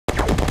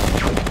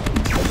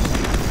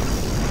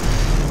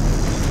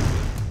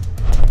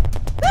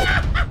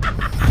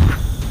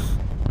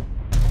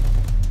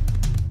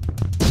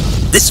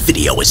This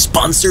video is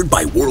sponsored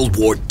by World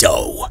War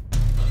II.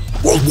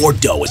 World War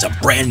II is a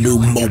brand new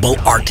mobile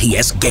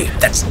RTS game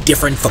that's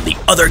different from the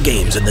other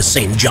games in the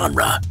same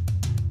genre.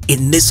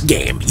 In this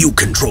game, you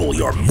control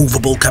your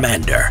movable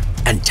commander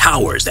and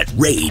towers that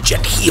rage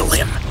and heal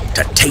him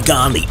to take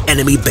on the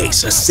enemy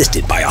base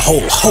assisted by a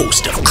whole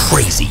host of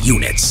crazy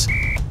units.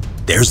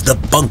 There's the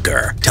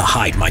bunker to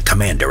hide my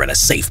commander in a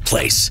safe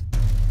place,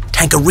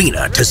 tank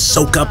arena to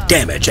soak up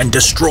damage and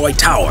destroy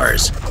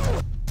towers,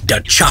 the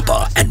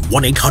chopper and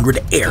 1-800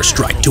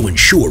 airstrike to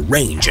ensure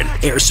range and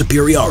air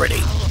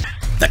superiority,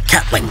 the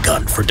Gatling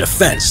gun for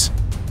defense,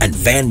 and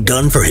Van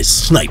Gun for his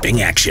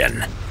sniping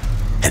action.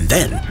 And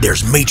then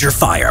there's Major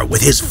Fire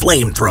with his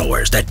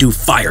flamethrowers that do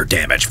fire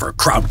damage for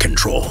crowd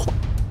control.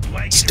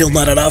 Still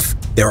not enough?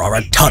 There are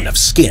a ton of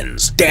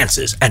skins,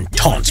 dances, and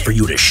taunts for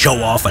you to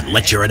show off and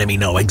let your enemy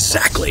know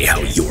exactly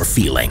how you're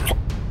feeling.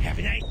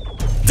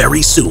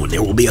 Very soon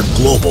there will be a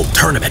global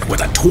tournament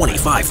with a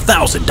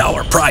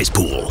 $25,000 prize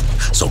pool.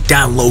 So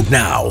download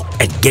now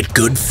and get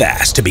good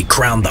fast to be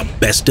crowned the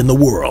best in the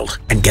world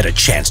and get a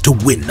chance to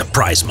win the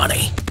prize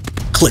money.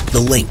 Click the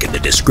link in the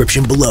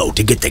description below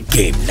to get the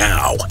game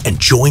now and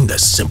join the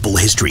Simple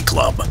History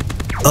Club.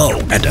 Oh,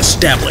 and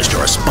established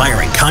or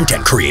aspiring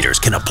content creators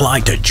can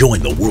apply to join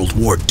the World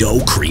War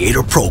II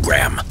Creator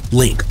Program.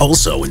 Link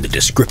also in the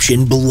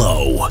description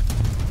below.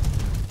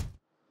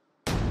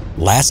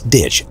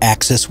 Last-ditch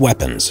Axis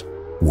weapons,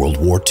 World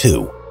War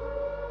II.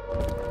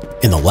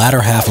 In the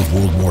latter half of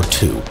World War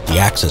II, the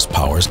Axis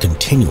powers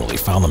continually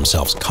found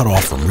themselves cut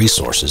off from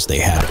resources they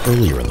had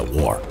earlier in the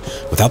war.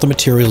 Without the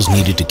materials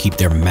needed to keep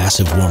their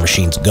massive war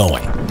machines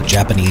going, the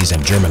Japanese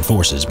and German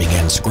forces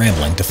began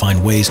scrambling to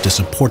find ways to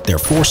support their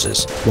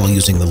forces while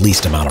using the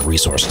least amount of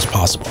resources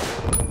possible.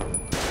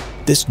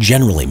 This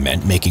generally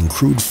meant making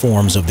crude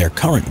forms of their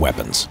current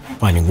weapons,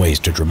 finding ways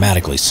to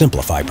dramatically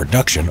simplify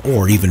production,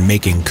 or even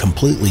making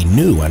completely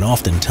new and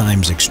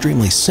oftentimes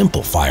extremely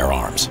simple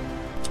firearms.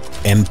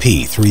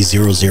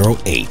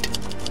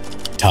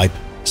 MP-3008. Type: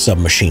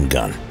 submachine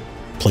gun.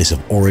 Place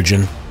of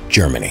origin: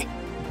 Germany.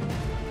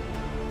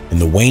 In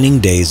the waning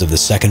days of the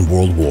Second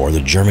World War, the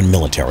German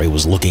military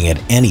was looking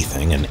at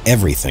anything and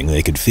everything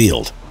they could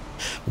field.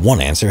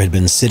 One answer had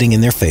been sitting in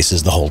their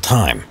faces the whole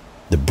time: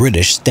 the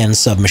British Sten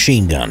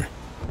submachine gun.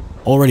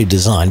 Already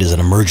designed as an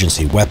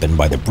emergency weapon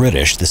by the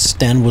British, the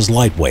Sten was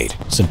lightweight,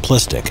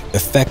 simplistic,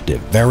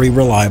 effective, very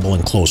reliable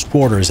in close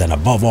quarters, and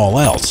above all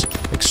else,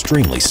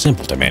 extremely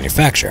simple to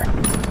manufacture.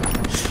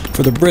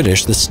 For the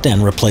British, the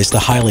Sten replaced the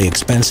highly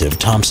expensive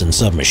Thompson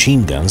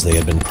submachine guns they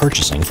had been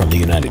purchasing from the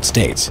United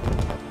States.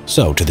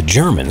 So, to the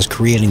Germans,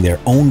 creating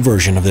their own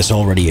version of this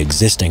already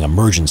existing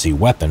emergency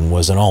weapon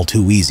was an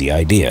all-too-easy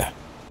idea.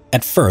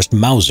 At first,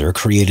 Mauser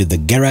created the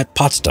Gerät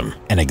Potsdam,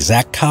 an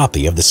exact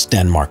copy of the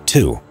Sten Mark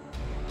II.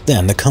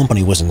 Then the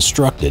company was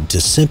instructed to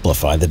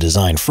simplify the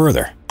design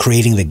further,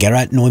 creating the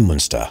Gerät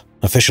Neumünster,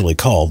 officially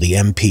called the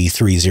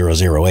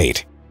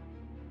MP-3008.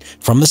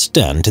 From the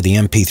Sten to the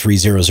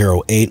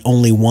MP-3008,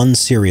 only one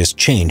serious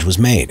change was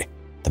made.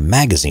 The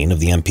magazine of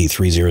the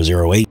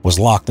MP-3008 was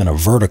locked in a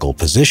vertical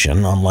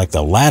position, unlike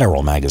the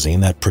lateral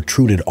magazine that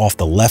protruded off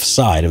the left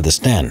side of the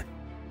Sten.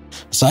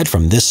 Aside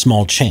from this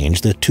small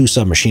change, the two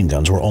submachine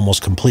guns were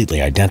almost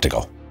completely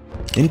identical.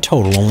 In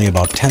total, only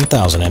about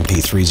 10,000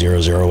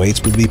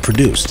 MP-3008s would be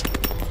produced.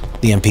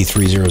 The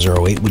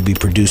MP-3008 would be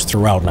produced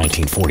throughout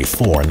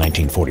 1944 and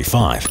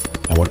 1945,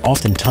 and would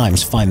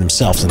oftentimes find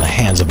themselves in the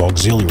hands of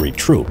auxiliary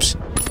troops,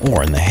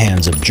 or in the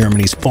hands of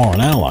Germany's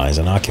foreign allies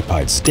in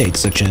occupied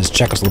states such as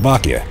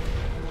Czechoslovakia.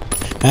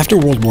 After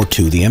World War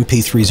II, the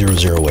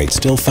MP-3008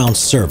 still found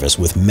service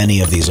with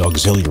many of these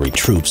auxiliary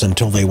troops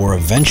until they were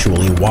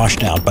eventually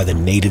washed out by the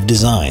native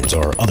designs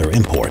or other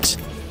imports.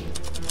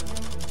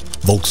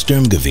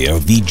 Volkssturmgewehr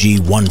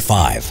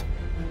VG-15.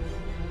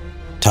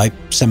 Type: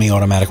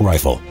 semi-automatic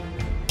rifle.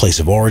 Place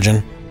of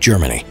origin: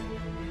 Germany.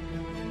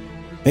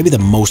 Maybe the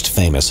most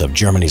famous of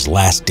Germany's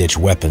last-ditch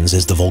weapons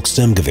is the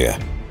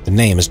Volkssturmgewehr. The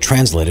name is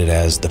translated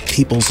as the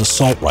People's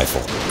Assault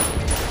Rifle.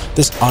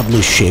 This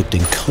oddly shaped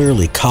and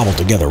clearly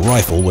cobbled-together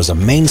rifle was a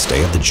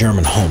mainstay of the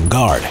German Home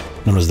Guard,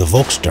 known as the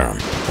Volkssturm,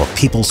 or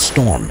People's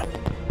Storm.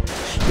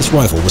 This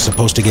rifle was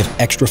supposed to give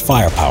extra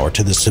firepower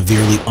to the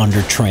severely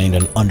undertrained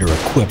and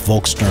under-equipped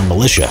Volkssturm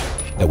militia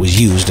that was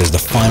used as the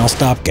final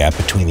stopgap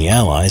between the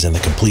Allies and the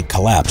complete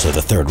collapse of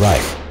the Third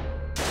Reich.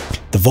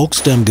 The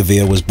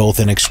Volkssturmgewehr was both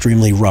an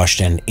extremely rushed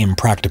and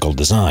impractical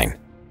design.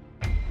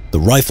 The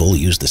rifle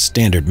used the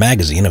standard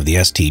magazine of the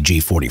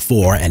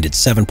STG-44 and its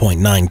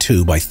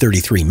 7.92 by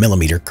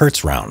 33mm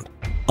Kurz round.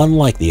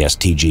 Unlike the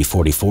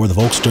STG-44, the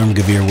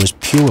Volkssturmgewehr was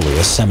purely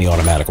a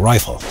semi-automatic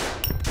rifle.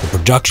 The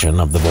production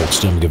of the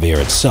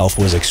Volkssturmgewehr itself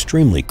was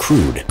extremely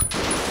crude.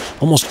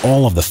 Almost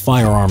all of the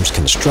firearms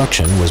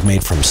construction was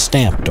made from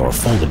stamped or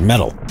folded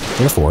metal,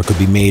 therefore it could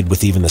be made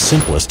with even the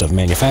simplest of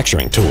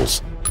manufacturing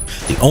tools.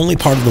 The only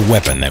part of the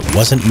weapon that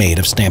wasn't made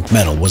of stamped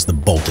metal was the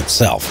bolt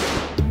itself.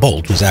 The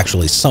bolt was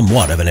actually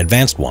somewhat of an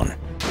advanced one.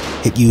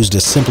 It used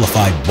a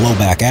simplified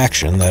blowback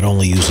action that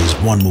only uses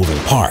one moving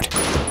part,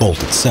 the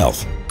bolt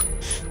itself.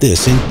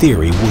 This, in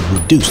theory, would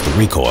reduce the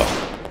recoil.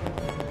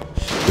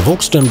 The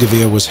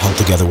Volkssturmgewehr was held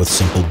together with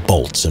simple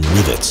bolts and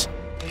rivets.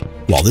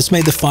 While this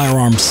made the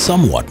firearm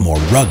somewhat more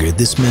rugged,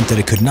 this meant that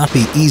it could not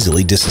be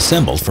easily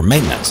disassembled for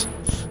maintenance.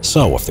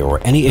 So if there were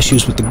any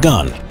issues with the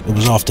gun, it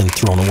was often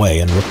thrown away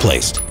and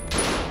replaced.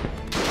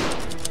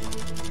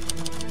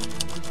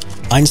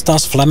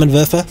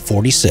 Einsatzflammenwerfer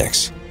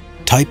 46.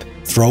 Type: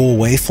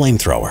 throwaway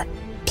flamethrower.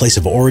 Place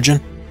of origin: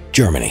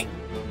 Germany.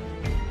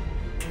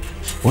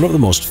 One of the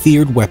most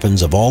feared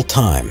weapons of all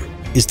time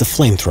is the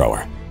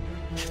flamethrower.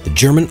 The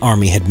German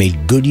army had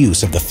made good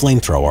use of the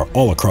flamethrower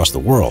all across the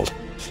world,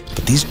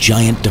 but these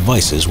giant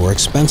devices were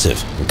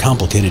expensive and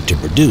complicated to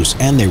produce,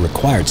 and they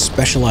required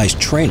specialized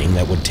training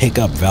that would take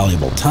up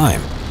valuable time,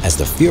 as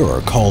the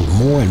Führer called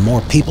more and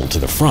more people to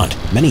the front,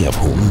 many of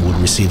whom would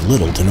receive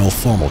little to no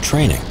formal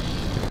training.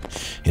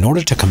 In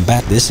order to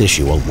combat this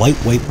issue, a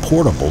lightweight,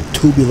 portable,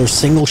 tubular,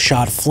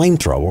 single-shot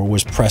flamethrower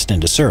was pressed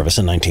into service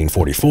in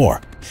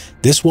 1944.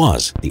 This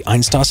was the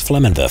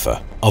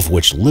Einsatzflammenwerfer, of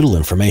which little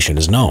information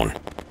is known.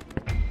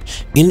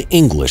 In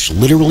English,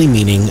 literally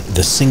meaning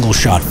the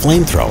single-shot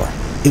flamethrower,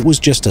 it was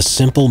just a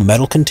simple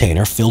metal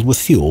container filled with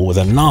fuel with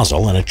a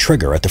nozzle and a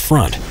trigger at the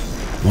front.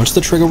 Once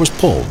the trigger was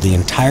pulled, the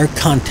entire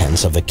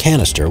contents of the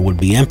canister would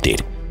be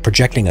emptied,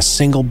 projecting a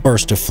single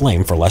burst of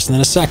flame for less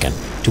than a second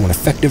to an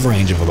effective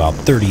range of about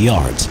 30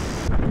 yards.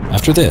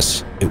 After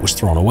this, it was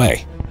thrown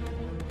away.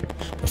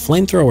 The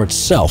flamethrower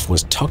itself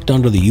was tucked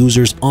under the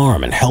user's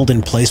arm and held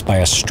in place by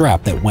a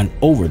strap that went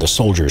over the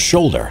soldier's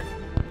shoulder.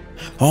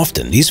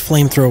 Often, these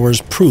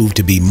flamethrowers proved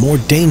to be more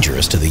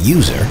dangerous to the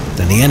user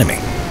than the enemy.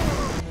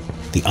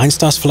 The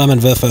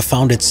Einsatzflammenwerfer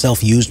found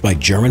itself used by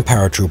German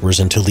paratroopers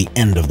until the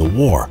end of the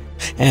war,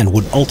 and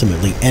would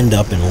ultimately end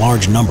up in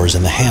large numbers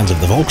in the hands of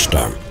the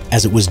Volkssturm,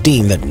 as it was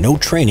deemed that no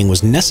training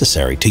was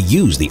necessary to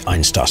use the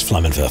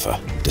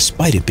Einsatzflammenwerfer,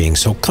 despite it being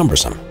so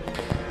cumbersome.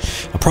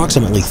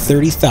 Approximately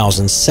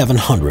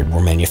 30,700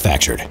 were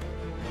manufactured.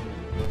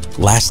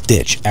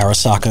 Last-ditch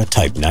Arisaka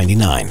Type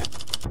 99.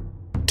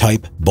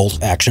 Type: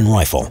 bolt-action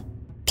rifle.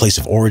 Place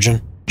of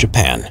origin: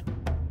 Japan.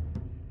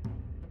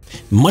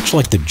 Much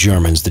like the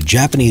Germans, the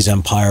Japanese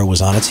Empire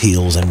was on its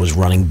heels and was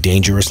running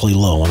dangerously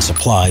low on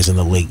supplies in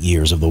the late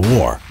years of the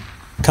war.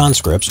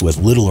 Conscripts with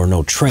little or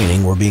no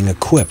training were being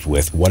equipped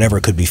with whatever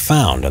could be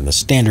found, and the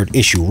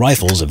standard-issue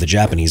rifles of the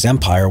Japanese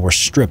Empire were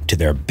stripped to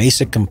their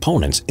basic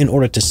components in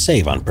order to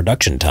save on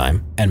production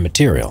time and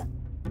material.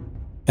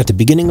 At the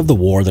beginning of the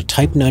war, the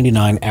Type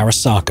 99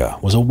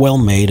 Arisaka was a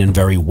well-made and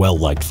very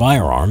well-liked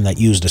firearm that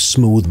used a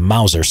smooth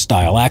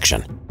Mauser-style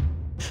action.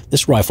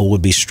 This rifle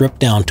would be stripped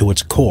down to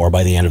its core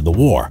by the end of the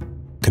war.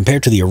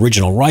 Compared to the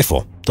original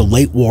rifle, the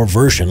late-war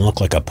version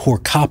looked like a poor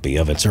copy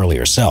of its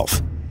earlier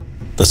self.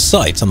 The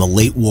sights on the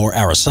late-war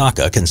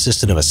Arisaka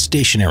consisted of a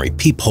stationary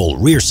peephole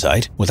rear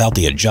sight without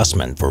the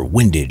adjustment for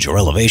windage or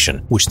elevation,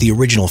 which the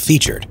original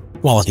featured,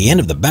 while at the end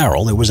of the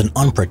barrel there was an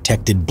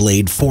unprotected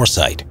blade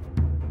foresight.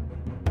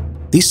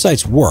 These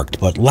sights worked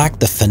but lacked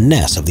the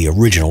finesse of the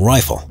original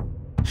rifle.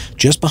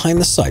 Just behind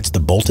the sights, the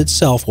bolt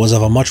itself was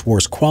of a much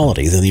worse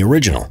quality than the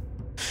original.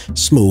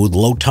 Smooth,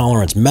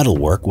 low-tolerance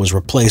metalwork was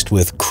replaced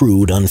with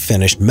crude,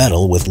 unfinished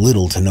metal with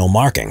little to no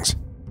markings.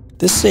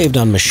 This saved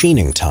on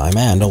machining time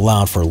and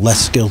allowed for less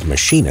skilled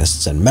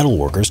machinists and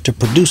metalworkers to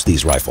produce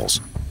these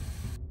rifles.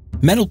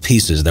 Metal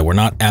pieces that were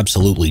not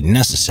absolutely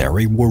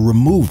necessary were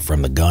removed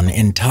from the gun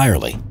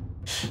entirely.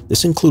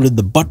 This included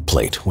the butt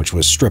plate, which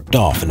was stripped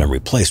off and then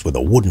replaced with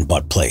a wooden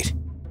butt plate,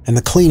 and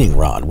the cleaning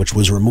rod, which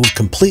was removed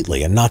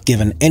completely and not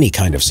given any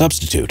kind of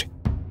substitute.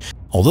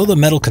 Although the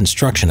metal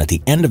construction at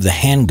the end of the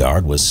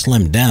handguard was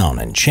slimmed down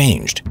and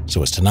changed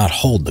so as to not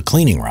hold the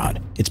cleaning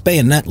rod, its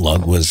bayonet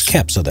lug was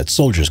kept so that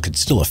soldiers could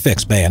still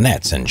affix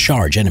bayonets and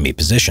charge enemy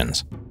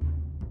positions.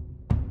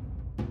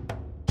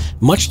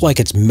 Much like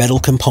its metal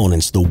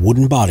components, the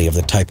wooden body of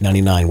the Type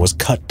 99 was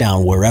cut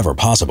down wherever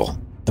possible.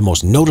 The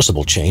most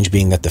noticeable change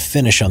being that the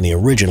finish on the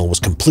original was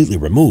completely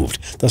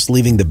removed, thus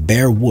leaving the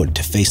bare wood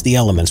to face the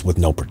elements with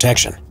no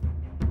protection.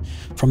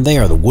 From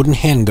there, the wooden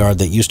handguard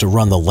that used to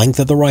run the length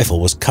of the rifle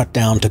was cut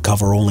down to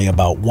cover only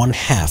about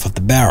 1/2 of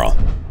the barrel.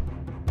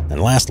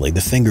 And lastly, the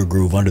finger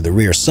groove under the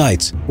rear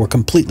sights were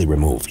completely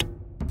removed.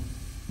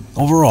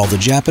 Overall, the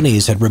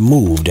Japanese had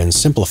removed and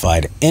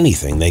simplified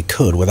anything they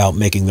could without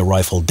making the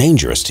rifle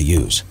dangerous to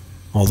use,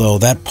 although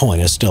that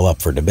point is still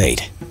up for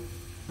debate.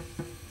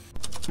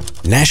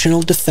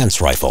 National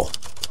Defense Rifle.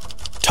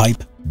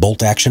 Type: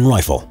 bolt-action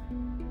rifle.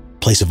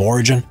 Place of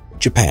origin: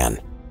 Japan.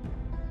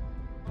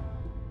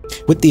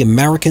 With the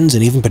Americans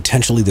and even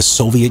potentially the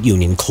Soviet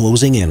Union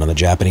closing in on the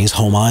Japanese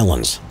home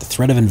islands, the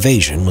threat of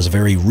invasion was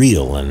very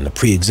real, and the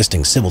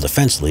pre-existing civil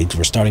defense leagues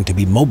were starting to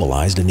be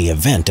mobilized in the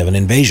event of an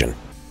invasion.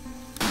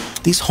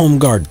 These home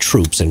guard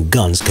troops and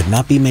guns could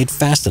not be made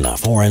fast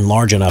enough or in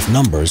large enough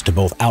numbers to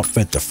both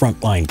outfit the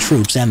frontline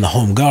troops and the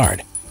home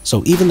guard,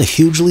 so even the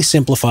hugely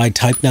simplified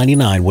Type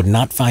 99 would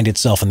not find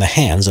itself in the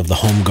hands of the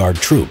home guard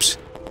troops.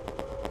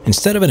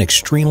 Instead of an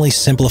extremely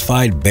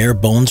simplified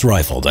bare-bones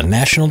rifle, the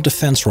National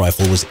Defense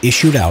Rifle was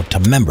issued out to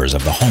members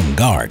of the Home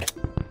Guard.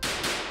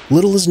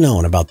 Little is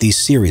known about these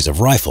series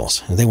of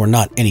rifles. They were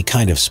not any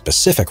kind of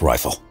specific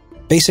rifle,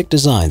 Basic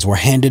designs were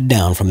handed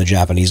down from the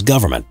Japanese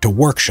government to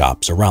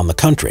workshops around the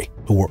country,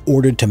 who were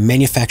ordered to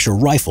manufacture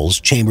rifles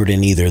chambered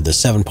in either the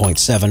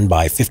 7.7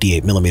 by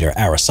 58mm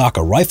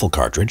Arisaka rifle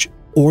cartridge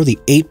or the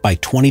 8 by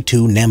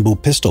 22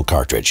 Nambu pistol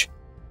cartridge.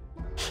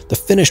 The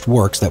finished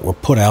works that were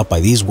put out by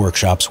these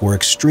workshops were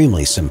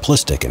extremely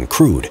simplistic and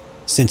crude.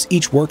 Since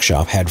each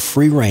workshop had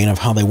free rein of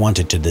how they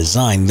wanted to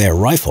design their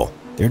rifle,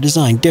 their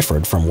design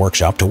differed from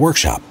workshop to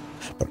workshop,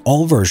 but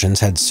all versions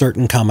had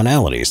certain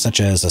commonalities,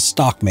 such as a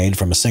stock made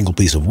from a single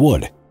piece of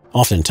wood.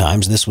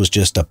 Oftentimes, this was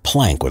just a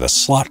plank with a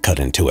slot cut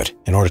into it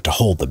in order to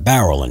hold the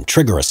barrel and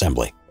trigger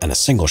assembly and a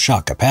single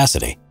shot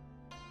capacity.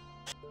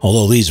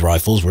 Although these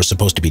rifles were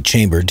supposed to be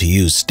chambered to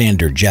use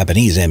standard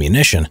Japanese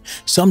ammunition,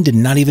 some did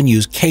not even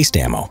use cased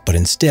ammo, but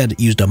instead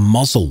used a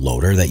muzzle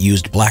loader that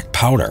used black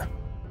powder.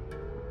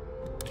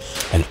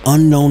 An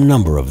unknown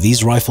number of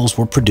these rifles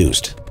were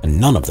produced, and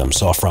none of them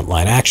saw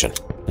frontline action,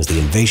 as the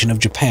invasion of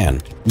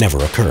Japan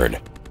never occurred.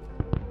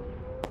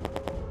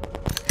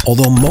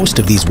 Although most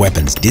of these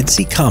weapons did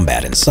see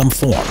combat in some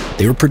form,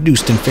 they were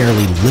produced in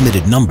fairly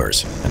limited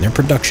numbers, and their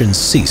production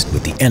ceased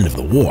with the end of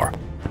the war.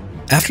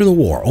 After the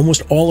war,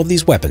 almost all of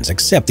these weapons,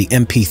 except the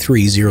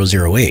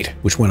MP3-008,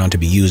 which went on to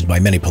be used by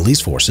many police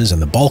forces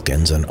in the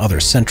Balkans and other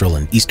Central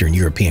and Eastern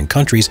European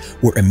countries,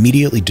 were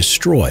immediately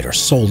destroyed or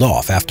sold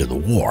off after the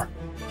war.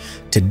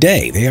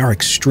 Today, they are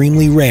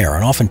extremely rare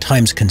and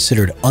oftentimes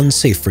considered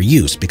unsafe for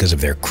use because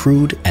of their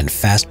crude and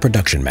fast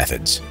production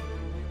methods.